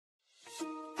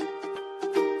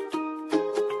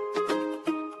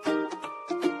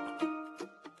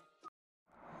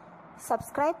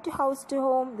subscribe to House to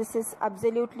Home. This is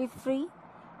absolutely free,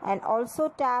 and also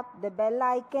tap the bell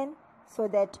icon so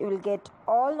that you will get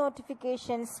all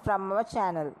notifications from our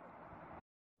channel.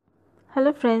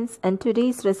 Hello friends, and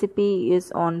today's recipe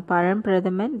is on Pazham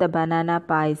Pradhaman, the banana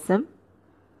payasam.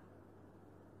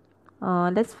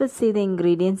 Let's first see the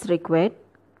ingredients required.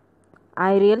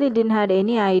 I really didn't have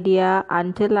any idea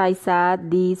until I saw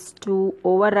these two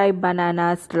overripe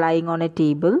bananas lying on a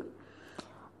table.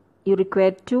 You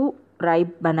require 2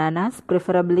 ripe bananas,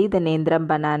 preferably the nandram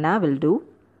banana will do.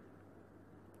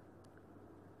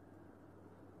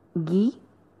 Ghee,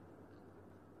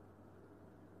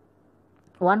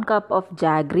 1 cup of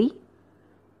jaggery,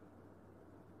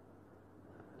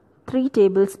 3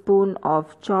 tablespoons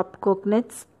of chopped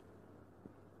coconuts,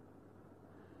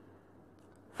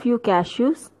 few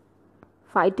cashews,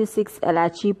 5 to 6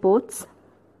 elachi pods,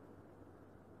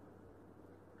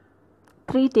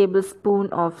 3 tablespoons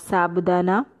of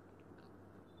sabudana,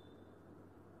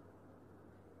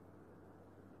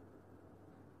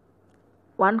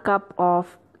 one cup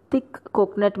of thick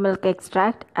coconut milk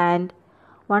extract and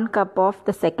 1 cup of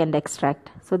the second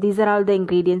extract. So these are all the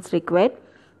ingredients required.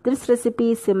 This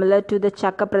recipe is similar to the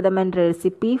Chakka Pradhaman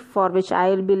recipe, for which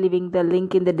I will be leaving the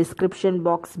link in the description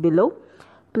box below.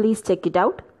 Please check it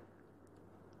out.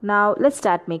 Now let's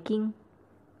start making.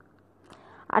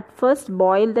 At first,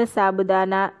 boil the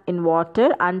sabudana in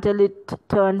water until it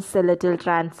turns a little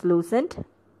translucent.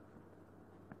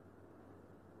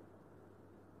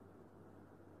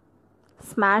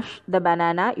 Smash the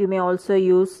banana. You may also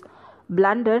use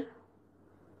blender.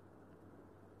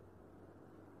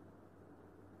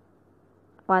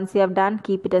 Once you have done,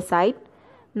 keep it aside.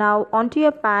 Now onto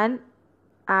your pan,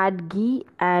 add ghee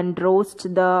and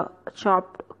roast the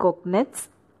chopped coconuts.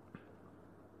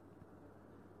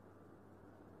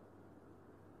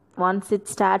 Once it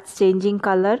starts changing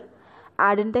color,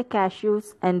 add in the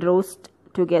cashews and roast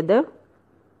together.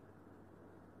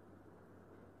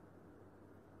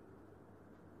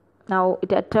 Now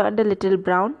it had turned a little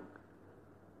brown.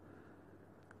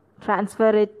 Transfer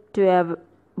it to a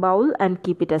bowl and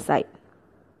keep it aside.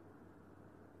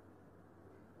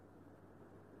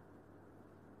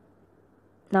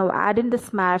 Now add in the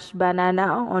smashed banana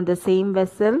on the same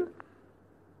vessel.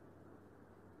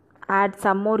 Add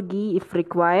some more ghee if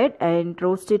required and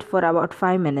roast it for about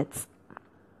 5 minutes.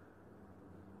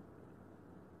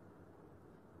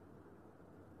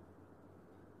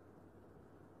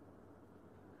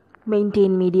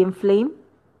 Maintain medium flame.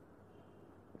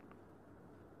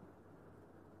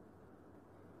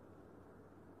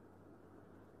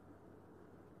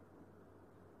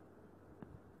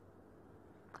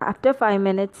 After 5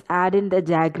 minutes, add in the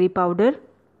jaggery powder.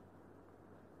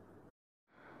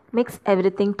 Mix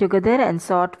everything together and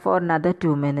saute for another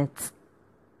 2 minutes.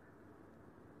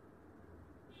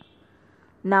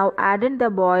 Now add in the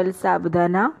boiled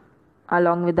sabudana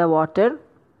along with the water.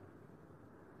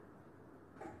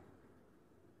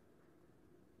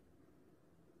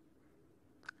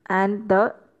 And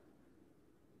the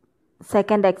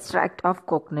second extract of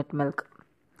coconut milk.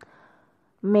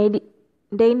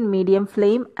 Maintain medium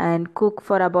flame and cook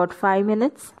for about 5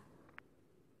 minutes.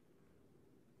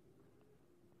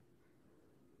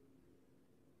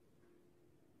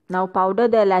 Now powder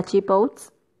the elachi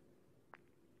pods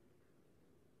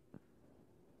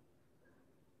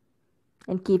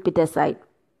and keep it aside.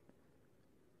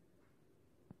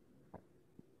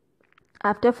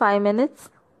 After 5 minutes,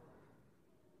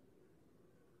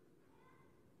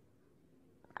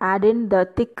 add in the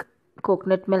thick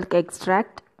coconut milk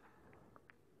extract.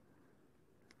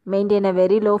 Maintain a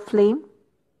very low flame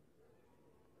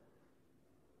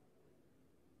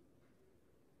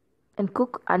and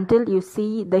cook until you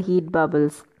see the heat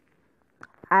bubbles.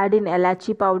 Add in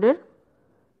elachi powder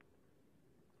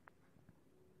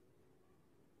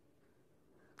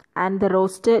and the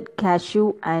roasted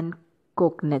cashew and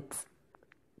coconuts.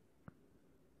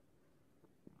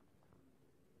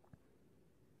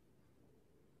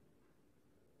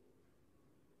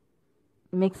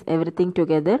 Mix everything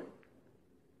together.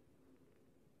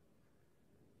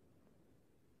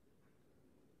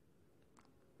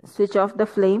 Switch off the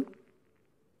flame.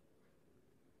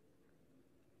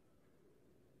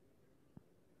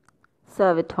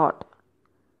 Serve it hot.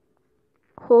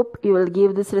 Hope you will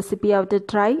give this recipe out a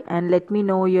try and let me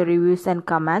know your reviews and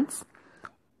comments.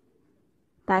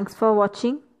 Thanks for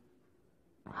watching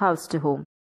House to Home.